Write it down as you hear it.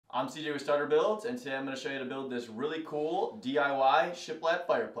I'm CJ with Starter Builds, and today I'm going to show you how to build this really cool DIY shiplap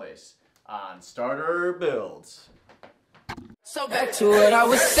fireplace on Starter Builds. So back to what I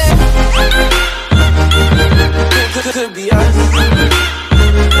was saying. Could be us.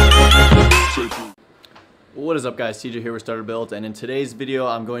 What is up, guys? CJ here with Starter Builds, and in today's video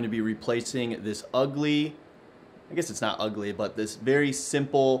I'm going to be replacing this ugly, I guess it's not ugly, but this very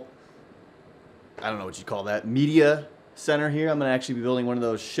simple, I don't know what you call that, media center here. I'm going to actually be building one of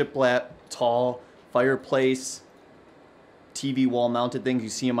those shiplap tall fireplace TV wall mounted things. You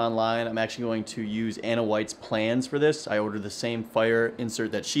see them online. I'm actually going to use Anna White's plans for this. I ordered the same fire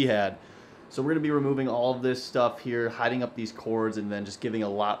insert that she had. So we're going to be removing all of this stuff here, hiding up these cords, and then just giving a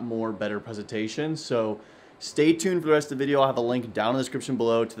lot more better presentation. So stay tuned for the rest of the video. I'll have a link down in the description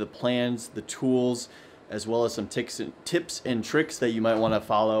below to the plans, the tools, as well as some tips and tricks that you might want to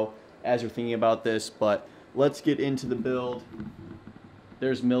follow as you're thinking about this. But let's get into the build.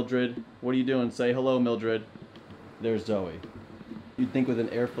 There's Mildred. What are you doing? Say hello, Mildred. There's Zoe. You'd think with an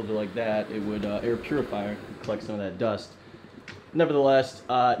air filter like that, it would, air purifier, collect some of that dust. Nevertheless,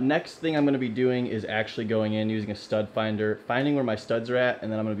 next thing I'm going to be doing is actually going in using a stud finder, finding where my studs are at,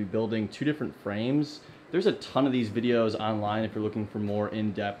 and then I'm going to be building two different frames. There's a ton of these videos online if you're looking for more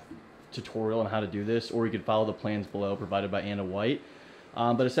in-depth tutorial on how to do this, or you could follow the plans below provided by Anna White.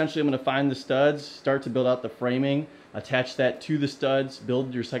 But essentially I'm going to find the studs, start to build out the framing, attach that to the studs,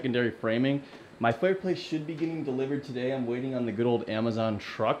 build your secondary framing. My fireplace should be getting delivered today. I'm waiting on the good old Amazon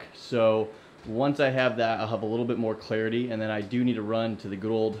truck. So once I have that, I'll have a little bit more clarity, and then I do need to run to the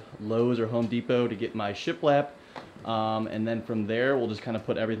good old Lowe's or Home Depot to get my shiplap. And then from there, we'll just kind of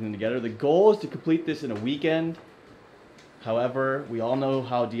put everything together. The goal is to complete this in a weekend. However, we all know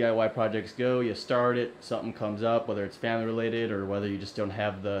how DIY projects go. You start it, something comes up, whether it's family related or whether you just don't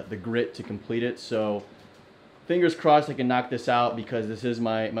have the grit to complete it. So fingers crossed I can knock this out, because this is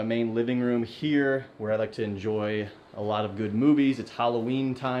my main living room here where I like to enjoy a lot of good movies. It's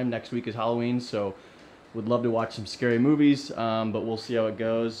Halloween time. Next week is Halloween, so would love to watch some scary movies, but we'll see how it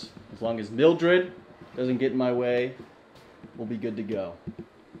goes. As long as Mildred doesn't get in my way, we'll be good to go.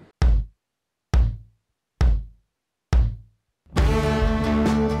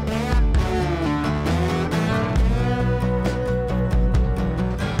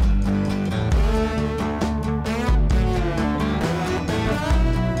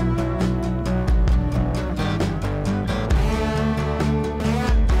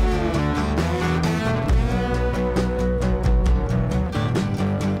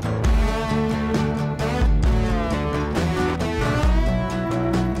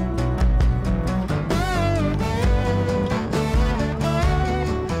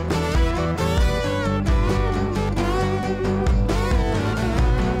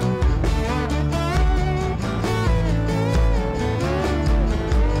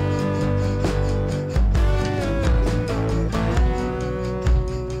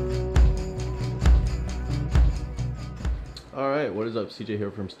 Alright, what is up? CJ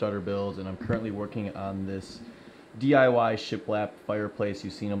here from Starter Builds, and I'm currently working on this DIY shiplap fireplace.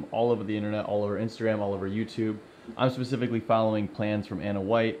 You've seen them all over the internet, all over Instagram, all over YouTube. I'm specifically following plans from Anna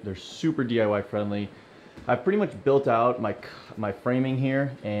White. They're super DIY friendly. I've pretty much built out my framing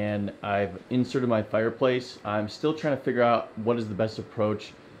here, and I've inserted my fireplace. I'm still trying to figure out what is the best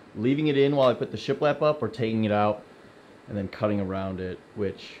approach, leaving it in while I put the shiplap up, or taking it out and then cutting around it,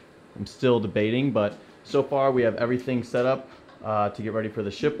 which I'm still debating. But so far we have everything set up to get ready for the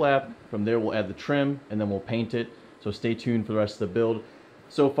shiplap. From there we'll add the trim, and then we'll paint it. So stay tuned for the rest of the build.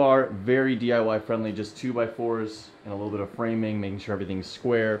 So far very DIY friendly, just 2x4s and a little bit of framing, making sure everything's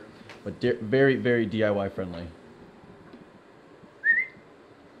square, but very, very DIY friendly.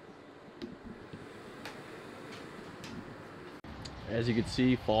 As you can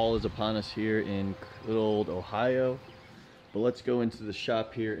see, fall is upon us here in good old Ohio. But let's go into the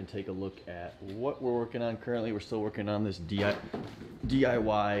shop here and take a look at what we're working on currently. We're still working on this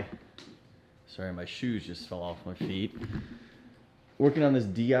DIY. Sorry, my shoes just fell off my feet. Working on this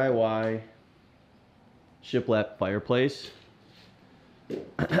DIY shiplap fireplace.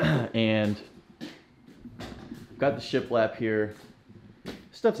 And got the shiplap here.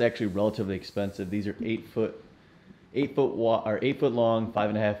 Stuff's actually relatively expensive. These are 8 foot long,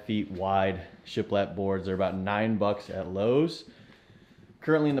 5.5 feet wide shiplap boards. They're about $9 at Lowe's.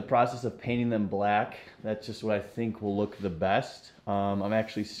 Currently in the process of painting them black. That's just what I think will look the best. I'm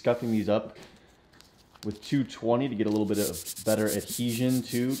actually scuffing these up with 220 to get a little bit of better adhesion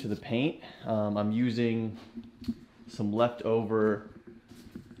to the paint. I'm using some leftover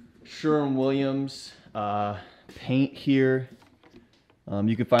Sherwin-Williams paint here.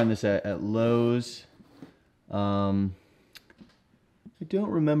 You can find this at Lowe's. I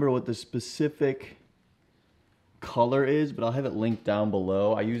don't remember what the specific color is, but I'll have it linked down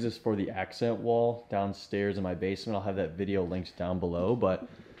below. I use this for the accent wall downstairs in my basement. I'll have that video linked down below, but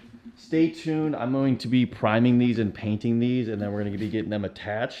stay tuned. I'm going to be priming these and painting these, and then we're going to be getting them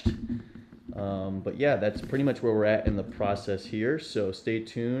attached. But yeah, that's pretty much where we're at in the process here. So stay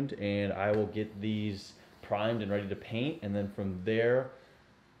tuned, and I will get these primed and ready to paint, and then from there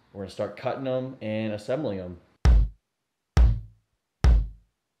we're going to start cutting them and assembling them.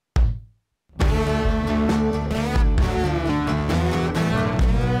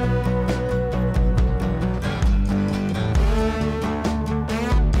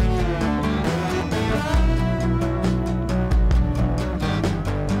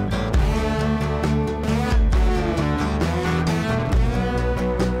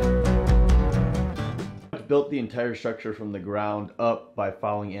 Built the entire structure from the ground up by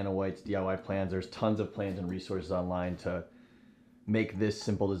following Anna White's DIY plans. There's tons of plans and resources online to make this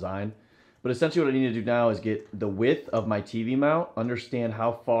simple design. But essentially what I need to do now is get the width of my TV mount, understand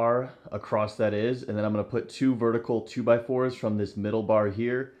how far across that is, and then I'm going to put 2 vertical 2x4s from this middle bar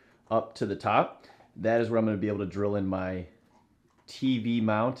here up to the top. That is where I'm going to be able to drill in my TV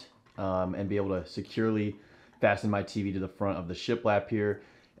mount and be able to securely fasten my TV to the front of the shiplap here.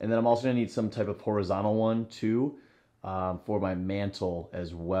 And then I'm also going to need some type of horizontal one too for my mantle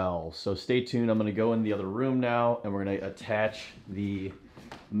as well. So stay tuned. I'm going to go in the other room now, and we're going to attach the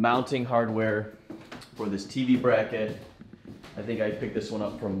mounting hardware for this TV bracket. I think I picked this one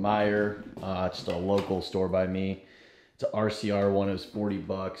up from Meyer, just a local store by me. It's an RCR one. It was 40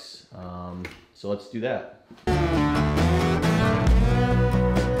 bucks. So let's do that.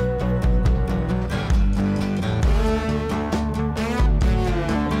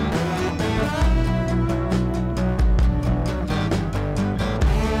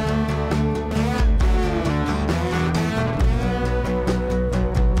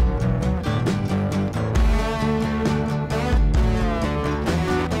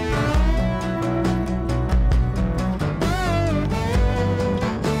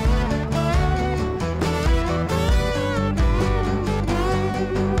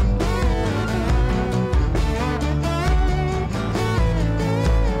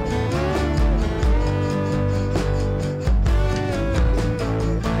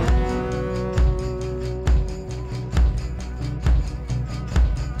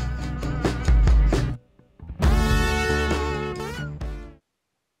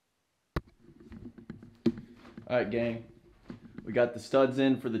 All right, gang, we got the studs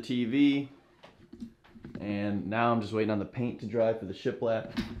in for the TV, and now I'm just waiting on the paint to dry for the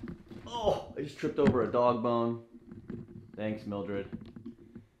shiplap. Oh, I just tripped over a dog bone. Thanks, Mildred.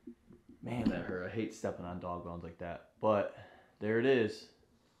 Man, that hurt. I hate stepping on dog bones like that, but there it is.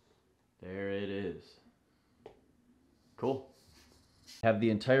 There it is. Cool. Have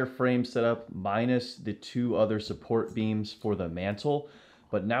the entire frame set up minus the 2 other support beams for the mantle.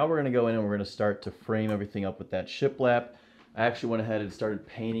 But now we're going to go in and we're going to start to frame everything up with that shiplap. I actually went ahead and started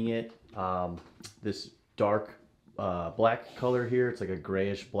painting it this dark black color here. It's like a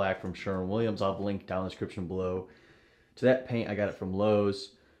grayish black from Sherwin-Williams. I'll have a link down in the description below to that paint. I got it from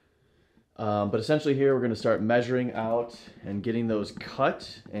Lowe's. But essentially here we're going to start measuring out and getting those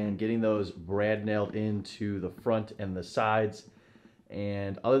cut and getting those brad nailed into the front and the sides.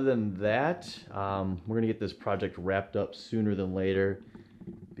 And other than that, we're going to get this project wrapped up sooner than later,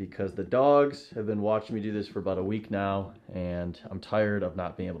 because the dogs have been watching me do this for about a week now, and I'm tired of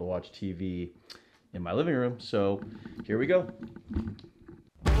not being able to watch TV in my living room. So here we go.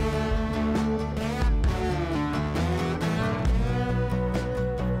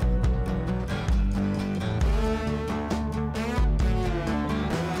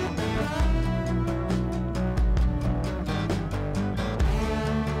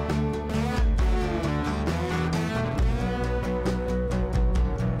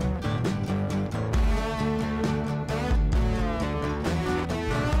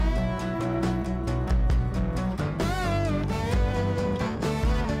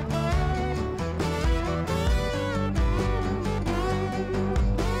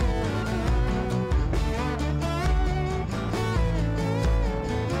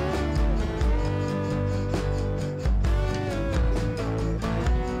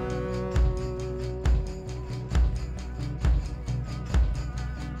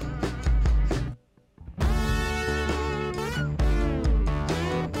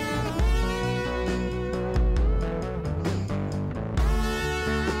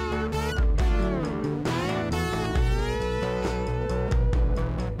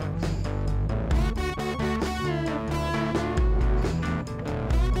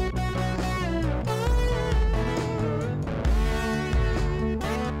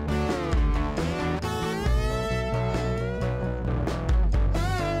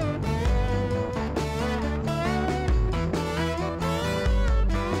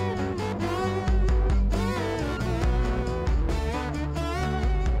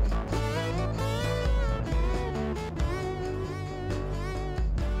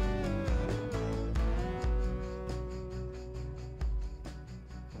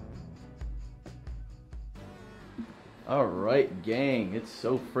 Alright, gang, it's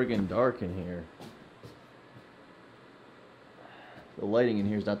so friggin' dark in here. The lighting in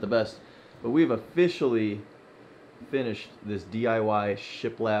here is not the best, but we've officially finished this DIY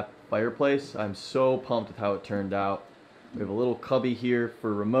shiplap fireplace. I'm so pumped with how it turned out. We have a little cubby here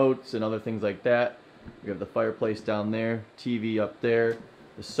for remotes and other things like that. We have the fireplace down there, TV up there,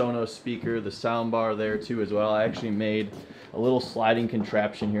 the Sonos speaker, the sound bar there too as well. I actually made a little sliding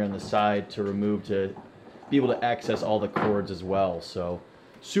contraption here on the side to remove to be able to access all the cords as well. So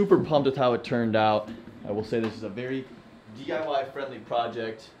super pumped with how it turned out. I will say this is a very DIY friendly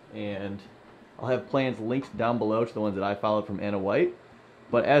project, and I'll have plans linked down below to the ones that I followed from Anna White.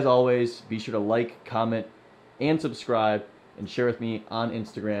 But as always, be sure to like, comment, and subscribe, and share with me on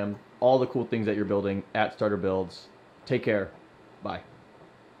Instagram all the cool things that you're building at Starter Builds. Take care. Bye.